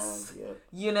us. Yep.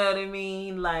 You know what I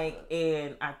mean? Like,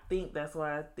 and I think that's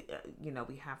why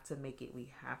we have to make it.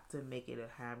 We have to make it a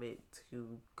habit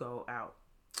to go out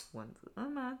once a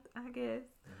month, I guess.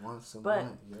 Once a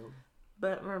month, yo.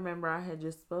 But remember, I had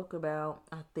just spoke about,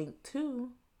 I think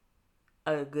too,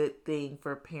 a good thing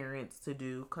for parents to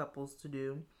do, couples to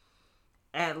do.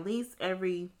 At least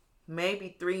every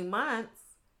maybe 3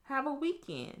 months, have a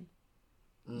weekend.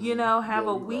 Have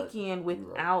a weekend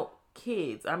without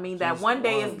kids. I mean, that one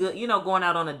day is good, going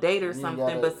out on a date or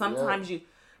something, but sometimes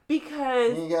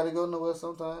because you ain't gotta go nowhere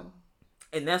sometimes.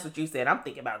 And that's what you said. I'm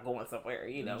thinking about going somewhere,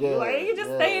 you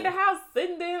just stay in the house,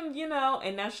 send them,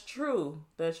 and that's true.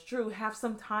 That's true. Have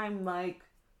some time, like,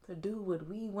 to do what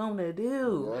we want to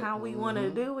do, how we want to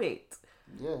do it.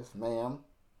 Yes, ma'am.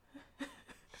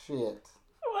 Shit.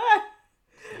 What?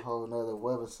 A whole nother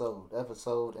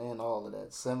episode, and all of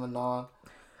that seminar,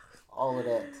 all of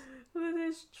that. But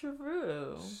it's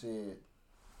true. Shit.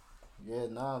 Yeah,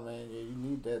 nah, man. Yeah, you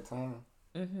need that time.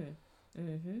 It's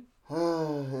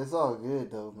all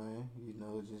good though, man.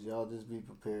 Just y'all just be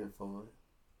prepared for it.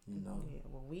 Yeah.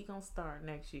 Well, we gonna start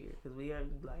next year because we are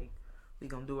we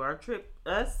gonna do our trip,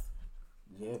 us.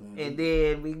 Yeah, man. And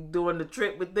then we doing the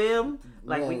trip with them.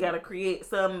 Like, man, we gotta create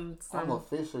some. I'm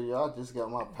official, y'all. Just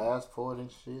got my passport and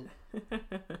shit. Yes.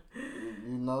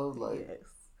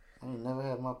 I ain't never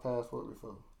had my passport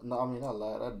before. No, I mean, I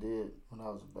lied. I did when I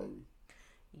was a baby.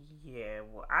 Yeah,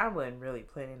 well, I wasn't really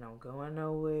planning on going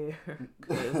nowhere.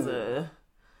 Because, I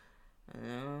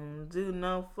don't do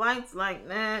no flights like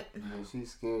that. Yeah,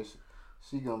 she's scared.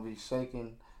 She gonna be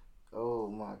shaking. Oh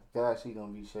my God, she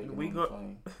gonna be shaking on the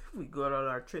plane. We going on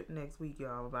our trip next week,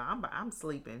 y'all. But I'm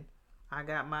sleeping. I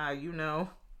got my, I'm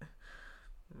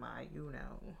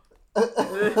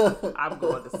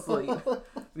going to sleep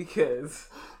because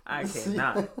I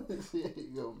cannot. She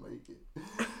ain't gonna make it.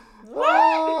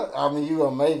 What? I mean, you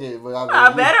gonna make it, but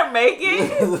I better make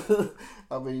it.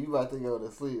 I mean, you about to go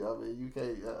to sleep. I mean, you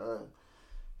can't.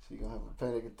 She gonna have a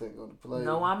panic attack on the plane.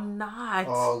 No, I'm not.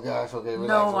 Oh gosh, okay, relax.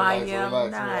 No, I am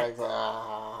relax.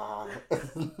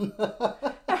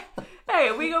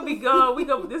 Hey, we gonna be gone.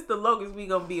 This is the longest we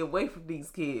gonna be away from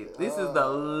these kids. This is the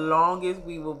longest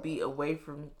we will be away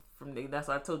from them. That's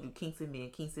why I told you, Kingston me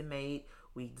and Kingston Maid.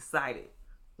 We decided.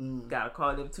 Gotta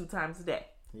call them 2 times a day.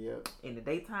 Yep. In the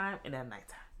daytime and at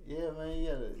nighttime. Yeah, man,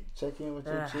 you gotta check in with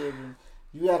your children.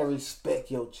 You gotta respect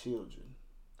your children.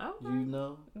 Okay.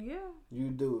 Yeah. You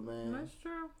do, man. That's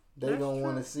true. They gonna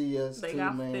want to see us too, man. They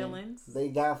got feelings. They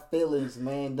got feelings,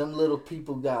 man. Them little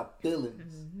people got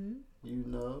feelings.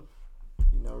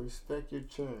 Respect your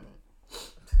children.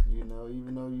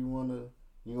 Even though you wanna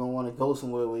You gonna want to go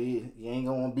somewhere where you ain't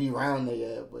gonna want to be around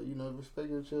their ass. But, you know, respect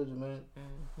your children, man.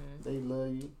 Mm-hmm. They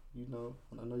love you, you know.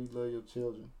 And I know you love your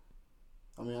children.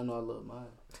 I mean, I know I love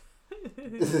mine.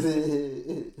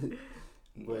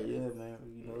 But, yeah, man.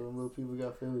 You know, them little people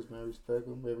got feelings, man. Respect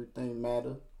them. Everything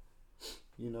matter.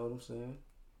 You know what I'm saying?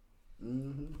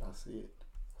 Mm-hmm. I see it.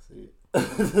 See, I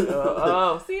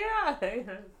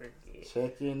forget.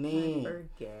 Checking in. I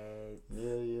forget.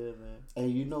 Yeah, man.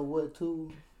 And you know what,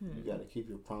 too? You got to keep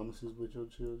your promises with your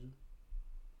children.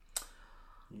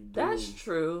 You do. That's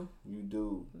true. You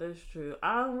do. That's true.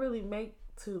 I don't really make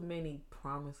too many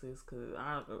promises because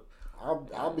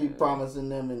I'll be promising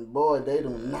them, and boy, they do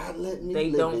not let me. They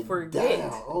live don't it forget.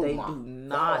 Down. Oh, they do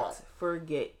not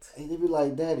forget. Hey, they be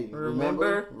like, Daddy,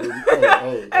 remember?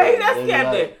 Hey, that's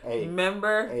Captain. Like, hey,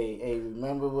 remember? Hey,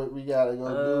 remember what we gotta go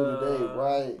do today,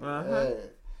 right? Yeah.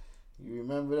 You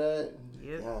remember that?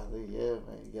 Yep. Golly, yeah,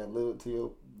 man. You gotta live it to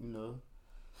your, you know.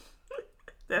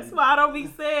 That's why I don't be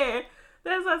saying.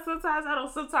 That's why sometimes I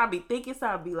don't. Sometimes I be thinking, so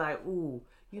I be like, ooh.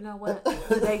 You know what?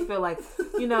 Today feel like,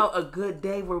 you know, a good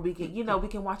day where we can, you know, we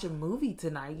can watch a movie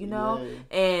tonight, you know?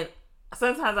 Yeah. And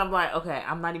sometimes I'm like, okay,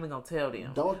 I'm not even going to tell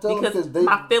them. Don't tell them because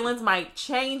my feelings might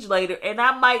change later and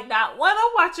I might not want to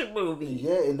watch a movie.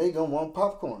 Yeah, and they going to want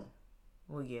popcorn.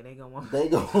 Well, yeah, they going to want They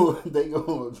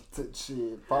going to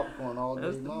shit, popcorn all day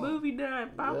long. That's the movie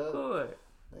night, popcorn.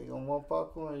 Yeah. They going to want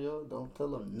popcorn, yo. Don't tell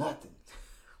them nothing.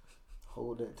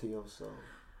 Hold that to your soul.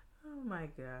 Oh, my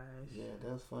gosh. Yeah,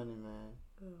 that's funny, man.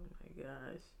 Oh my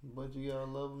gosh. But you gotta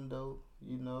love them though,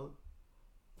 you know.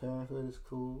 Parenthood is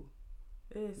cool.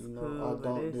 It's you know, cool. I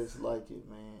don't dislike it,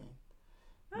 man.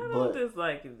 I don't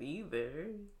dislike it either.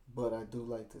 But I do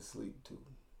like to sleep too.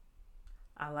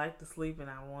 I like to sleep and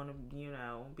I want to, you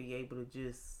know, be able to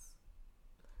just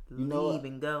leave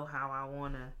and go how I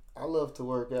want to. I love to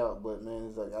work out, but man,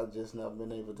 it's like I've just not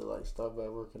been able to like start back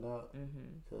working out.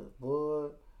 Because, boy, I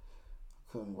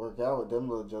couldn't work out with them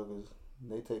little jokers.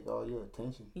 They take all your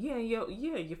attention. Yeah,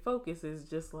 your focus is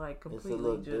just like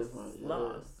completely just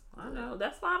lost. Yeah. I know.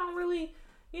 That's why I don't really,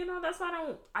 you know,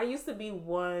 I used to be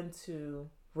one to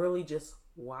really just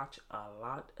watch a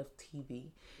lot of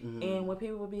TV. Mm-hmm. And when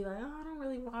people would be like, oh, I don't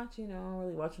really watch, you know, I don't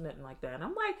really watch nothing like that. And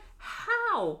I'm like,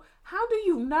 how? How do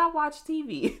you not watch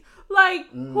TV?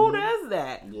 Like, who does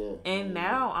that? Yeah. And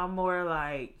now I'm more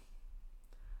like,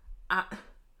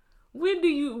 when do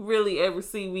you really ever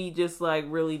see me just like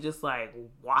really just like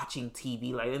watching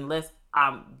TV? Like unless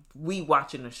we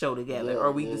watching a show together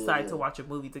or we decide to watch a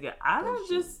movie together. That's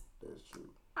true.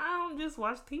 I don't just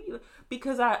watch TV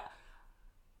because I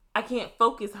can't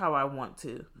focus how I want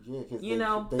to. Yeah, because you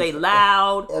know they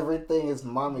loud. Everything is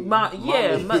mommy. Like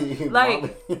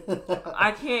mommy.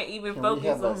 I can't even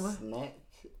focus on a snack.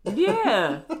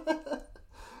 Yeah.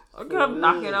 Or come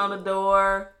knocking on the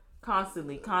door.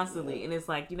 Constantly, and it's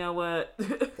like, you know what?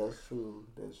 That's true.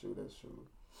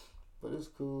 But it's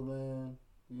cool, man.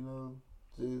 You know,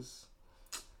 just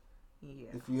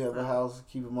if you have a house,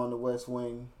 keep them on the west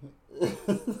wing.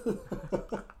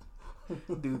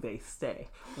 Do they stay?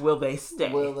 Will they stay?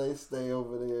 Will they stay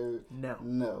over there?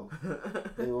 No.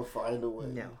 They will find a way.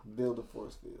 No. Build a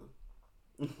force field.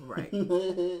 Right.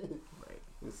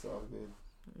 It's all good.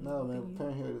 No, man.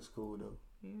 Parenthood is cool though.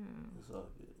 Yeah. It's all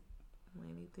good.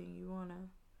 Anything you wanna,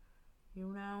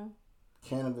 you know?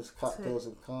 Cannabis cocktails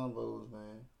and combos,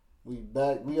 man. We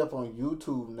back. We up on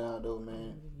YouTube now, though,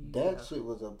 man. Yeah. That shit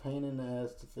was a pain in the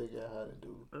ass to figure out how to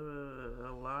do.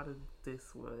 A lot of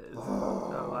this was. A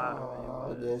lot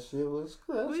of it was. That shit was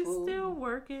stressful. We still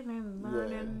working and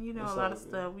learning. You know, a lot of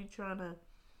stuff. We trying to,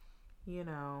 you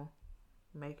know,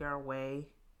 make our way.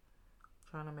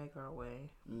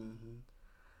 Mm-hmm.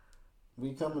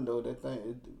 We coming though. That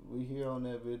thing, we here on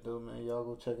that vid though, man. Y'all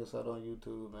go check us out on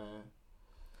YouTube, man.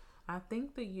 I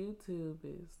think the YouTube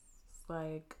is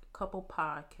like a couple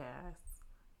podcasts,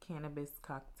 cannabis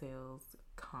cocktails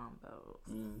combos.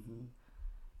 Mm-hmm.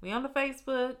 We on the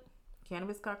Facebook,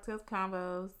 cannabis cocktails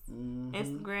combos. Mm-hmm.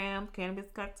 Instagram,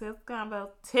 cannabis cocktails combos.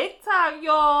 TikTok,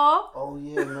 y'all. Oh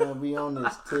yeah, man. We on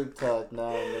this TikTok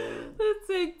now, man. The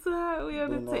TikTok. We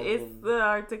on the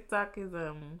our TikTok is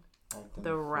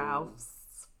the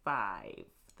Ralph's 5,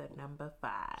 the number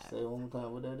 5. Say it one more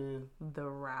time. What that is? The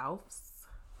Ralph's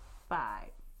 5.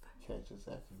 Catch us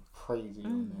acting crazy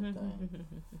on that thing,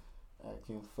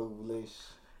 acting foolish,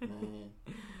 man.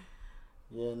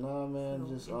 Yeah, nah, man.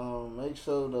 Just make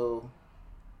sure though.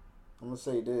 I'm gonna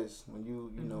say this: when you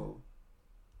know,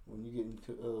 when you get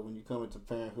into when you come into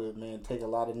parenthood, man, take a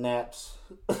lot of naps.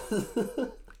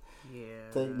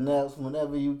 Yeah. Take naps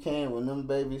whenever you can. When them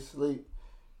babies sleep.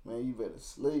 Man, you better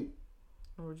sleep.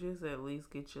 Or just at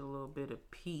least get you a little bit of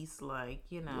peace, like,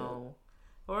 you know,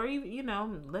 Or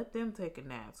even, let them take a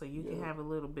nap so you can have a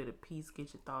little bit of peace,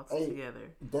 get your thoughts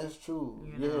together. That's true.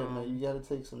 Man, you gotta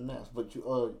take some naps. But you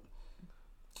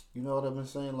know what I've been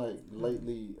saying? Like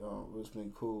lately, what's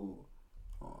been cool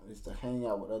is to hang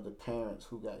out with other parents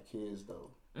who got kids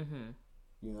though.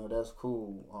 Mm-hmm. That's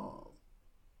cool.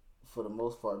 For the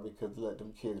most part, because let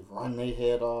them kids run their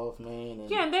head off, man.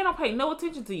 And they don't pay no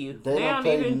attention to you. They don't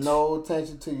pay no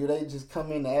attention to you. They just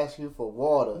come in and ask you for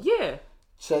water. Yeah.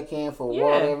 Check in for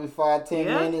water every 5-10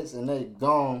 minutes, and they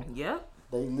gone. Yep.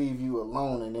 They leave you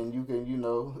alone, and then you can,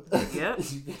 Yep.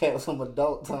 you can have some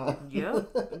adult time.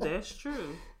 Yep, that's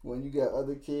true. When you got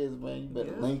other kids, man, you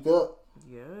better link up.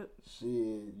 Yep. Shit,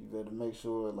 you better make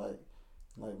sure, like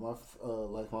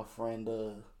my friend,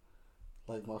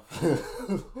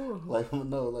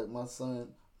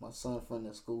 my son friend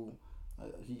at school.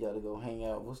 He got to go hang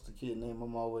out. What's the kid name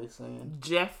I'm always saying?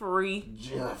 Jeffrey.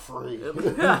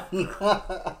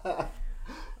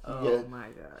 Oh my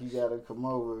gosh. He got to come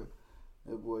over.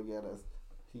 That boy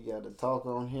he got to talk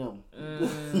on him.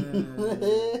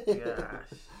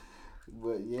 Gosh.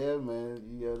 But yeah, man,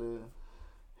 you got to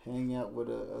hang out with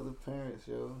other parents,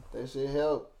 yo. That should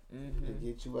help. Mm-hmm. To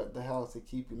get you out the house, to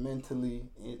keep you mentally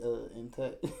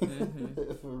intact.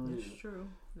 Mm-hmm. For real.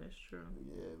 That's true.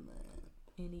 Yeah, man.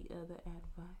 Any other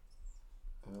advice?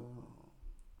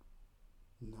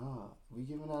 Nah. We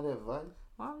giving out advice?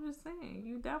 Well, I'm just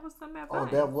saying, that was some advice. Oh,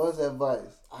 that was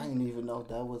advice. I didn't even know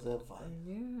that was advice.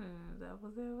 Yeah, that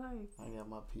was advice. I got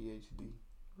my PhD.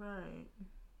 Right.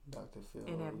 Dr. Phil.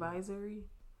 In advisory?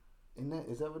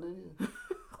 Is that what it is?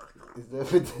 Is that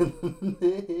what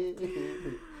that is?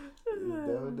 Is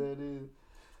that what that is?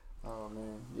 Oh,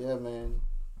 man. Yeah, man.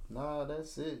 Nah,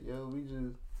 that's it, yo. We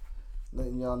just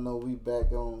letting y'all know we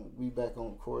back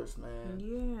on course, man.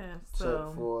 Yeah.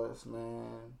 Check for us,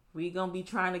 man. We gonna be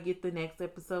trying to get the next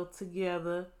episode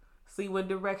together. See what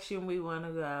direction we want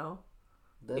to go.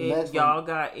 If y'all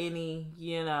got any,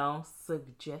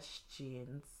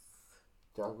 suggestions.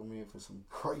 Y'all gonna be in for some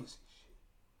crazy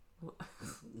shit.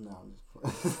 No, I'm just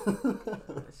playing.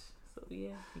 So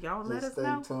yeah, y'all let us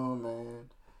know. Stay tuned, man.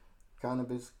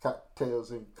 Cannabis,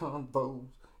 cocktails, and combos.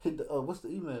 Hit the what's the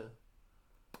email?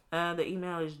 The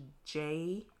email is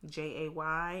JAY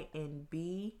and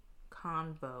B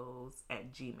convos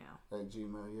 @gmail. At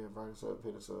Gmail, yeah. Write us up,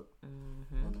 hit us up.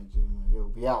 Mm-hmm. On the Gmail. Yo,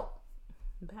 be out.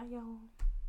 Bye, y'all.